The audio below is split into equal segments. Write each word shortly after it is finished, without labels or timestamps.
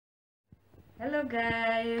Hello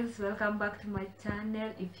guys, welcome back to my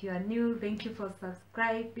channel. If you are new, thank you for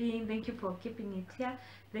subscribing, thank you for keeping it here,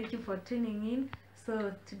 thank you for tuning in.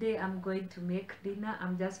 So today I'm going to make dinner.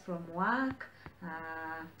 I'm just from work.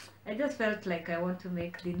 I just felt like I want to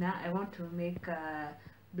make dinner. I want to make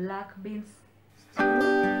black beans stew.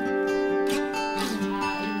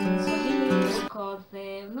 In Swahili we call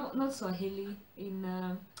them, no, not Swahili, in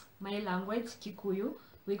my language Kikuyu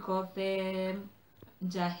we call them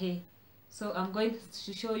Njahi. So I'm going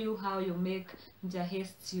to show you how you make Njahi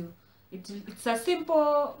stew. It's a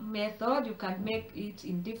simple method. You can make it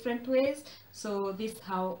in different ways. So this is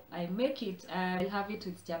how I make it. I'll have it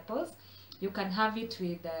with chapos. You can have it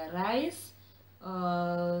with rice.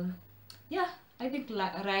 Yeah, I think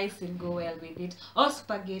rice will go well with it. Or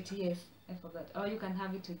spaghetti, yes, I forgot. Or you can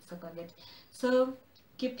have it with spaghetti. So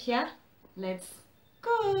keep here. Let's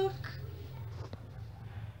cook.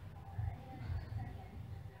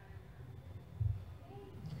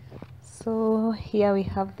 So here we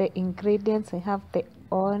have the ingredients. We have the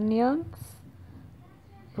onions,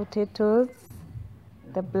 potatoes,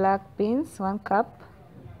 the black beans, 1 cup.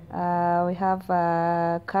 We have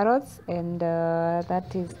carrots, and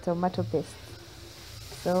that is tomato paste.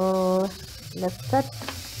 So let's start.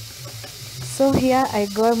 So here I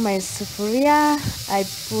got my sufuria. I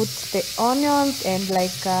put the onions and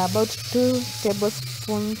like about 2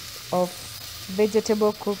 tablespoons of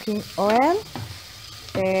vegetable cooking oil.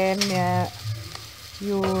 Then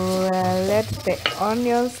you let the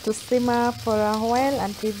onions to simmer for a while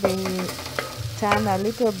until they turn a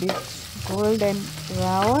little bit golden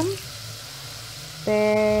brown.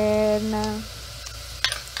 Then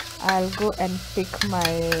I'll go and pick my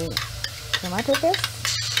tomato paste.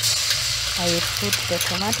 I put the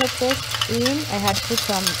tomato paste in. I had put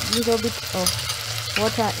some little bit of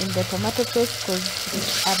water in the tomato paste because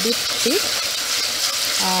it's a bit thick.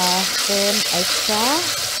 Then I stir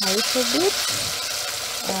a little bit.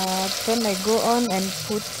 Then I go on and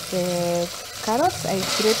put the carrots. I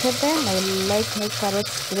grated them. I like my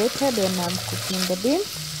carrots grated when I'm cooking the beans.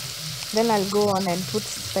 Then I'll go on and put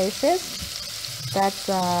spices. That's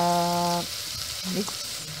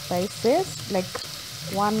mixed spices, like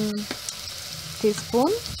 1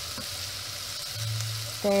 teaspoon.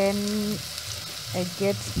 Then I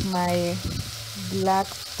get my black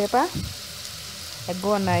pepper. I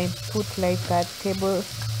go and I put like a teaspoon.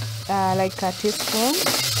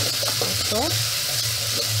 Okay.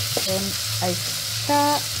 Then I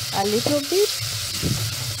stir a little bit.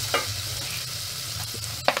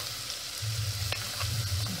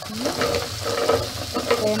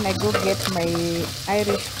 Then I go get my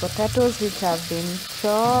Irish potatoes, which have been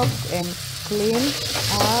chopped and cleaned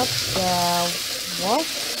up,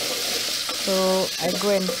 washed. So I go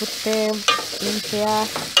and put them in there,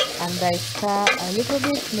 and I stir a little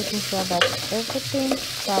bit, making sure that everything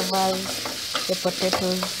covers the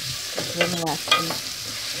potatoes when we are cooked.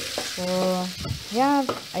 So yeah,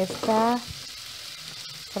 I stir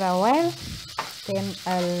for a while. Then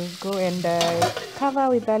I'll go and cover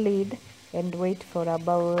with a lid and wait for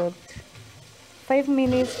about 5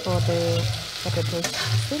 minutes for the potatoes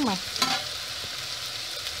to simmer.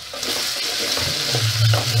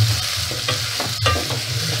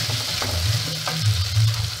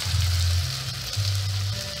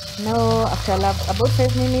 Now, after about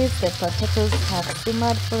 5 minutes, the potatoes have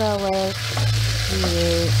simmered for a while.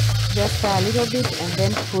 We just stir a little bit and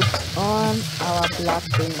then put on our black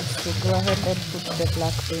beans. So go ahead and put the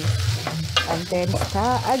black beans and then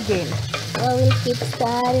stir again. So we'll keep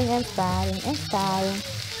stirring and stirring and stirring.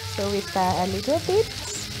 So we stir a little bit.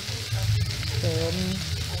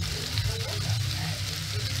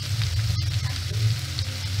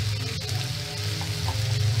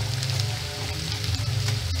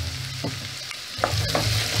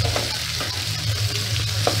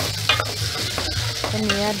 Then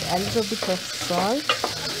we add a little bit of salt,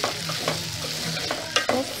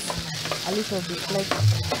 just a little bit, like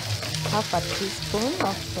half a teaspoon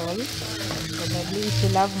of salt. Probably if you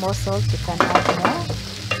love more salt, you can add more.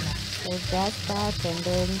 Like that, and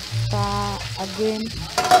then stir again,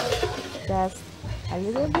 just a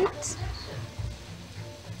little bit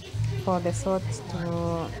for the salt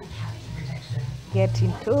to get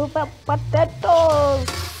into the potatoes.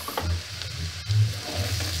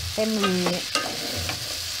 Then we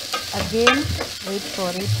again wait for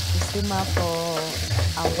it to simmer for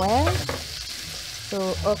a while.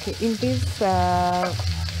 So okay, in this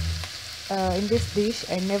dish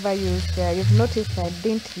I never used, you've noticed I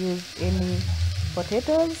didn't use any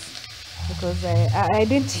potatoes because I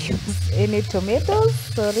didn't use any tomatoes,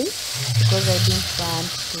 sorry, because I didn't want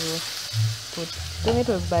to put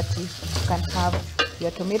tomatoes, but you can have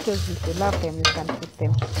your tomatoes, if you love them, you can put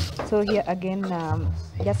them. So here again,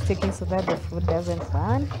 just checking so that the food doesn't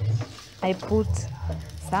burn. I put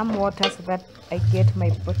some water so that I get my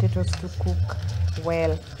potatoes to cook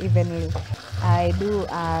well, evenly. I do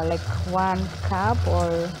like 1 cup or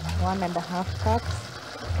 1.5 cups.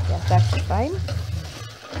 Yeah, that's fine.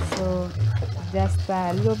 So just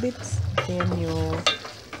a little bit, then you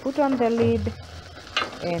put on the lid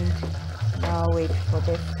and now wait for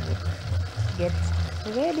the food to get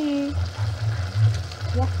ready.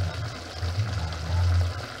 Yeah.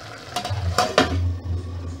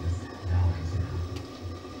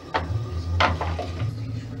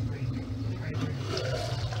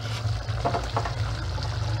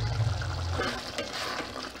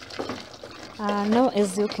 Now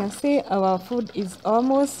as you can see, our food is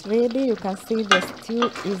almost ready. You can see the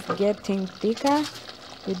stew is getting thicker.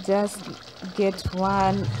 You just get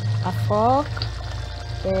a fork,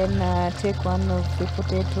 then take one of the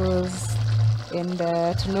potatoes, and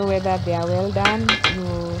to know whether they are well done,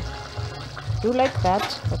 you do like that,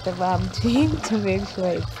 whatever I'm doing, to make sure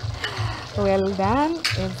it's well done.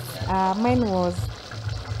 Mine was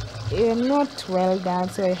not well done,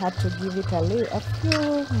 so I had to give it a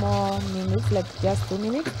few more minutes, like just 2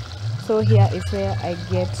 minutes. So here is where I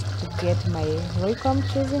get my Royco. I'm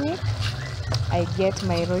choosing it. I get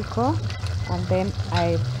my Royco, and then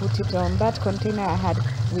I put it on that container I had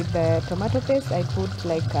with the tomato paste. I put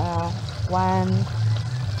like 1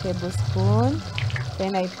 tablespoon.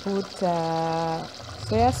 Then I put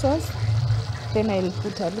soya sauce. Then I'll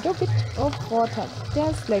put a little bit of water,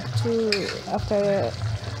 just like 2. After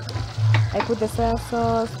I put the soya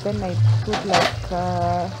sauce, then I put like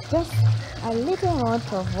just a little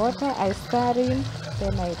amount of water. I stir in,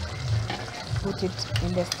 then I put it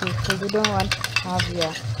in the stew, because you don't want to have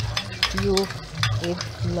your stew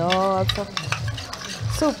with lots of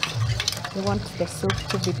soup. You want the soup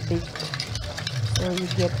to be thick, so you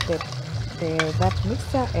get that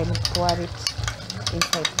mixture and pour it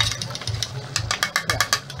inside.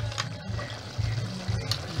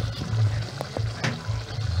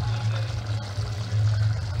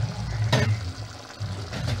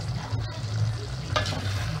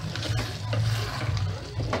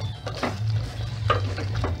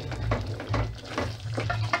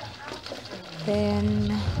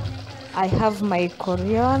 Then I have my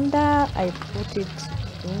coriander. I put it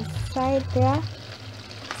inside there.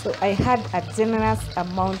 So I had a generous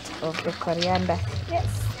amount of the coriander.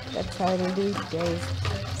 Yes, that's how I do it, guys.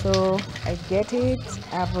 So I get it.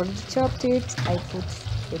 I've already chopped it. I put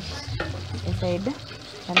it inside,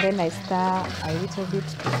 and then I stir a little bit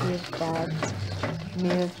to give that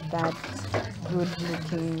milk that good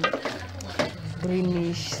looking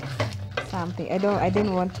greenish something. I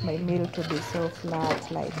didn't want my meal to be so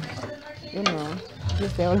flat, like, this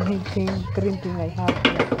is the only green thing I have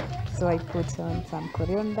here. So I put on some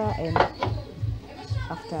coriander, and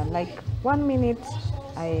after like 1 minute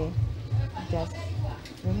I just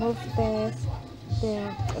remove this.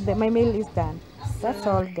 My meal is done. That's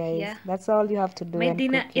all, guys. Yeah. That's all you have to do. My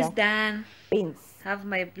dinner is done. Beans. Have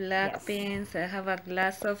my black beans. I have a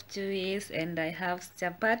glass of juice, and I have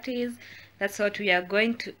chapatis. That's what we are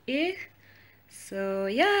going to eat. So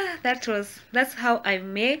yeah, that's how I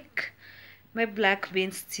make my black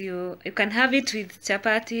bean stew. You can have it with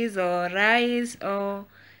chapatis or rice or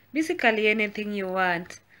basically anything you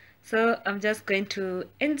want. So I'm just going to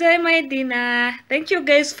enjoy my dinner. Thank you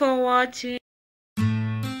guys for watching.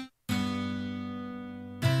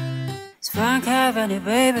 It's Frank Avenue,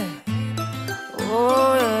 baby.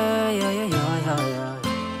 Oh yeah, yeah, yeah, yeah.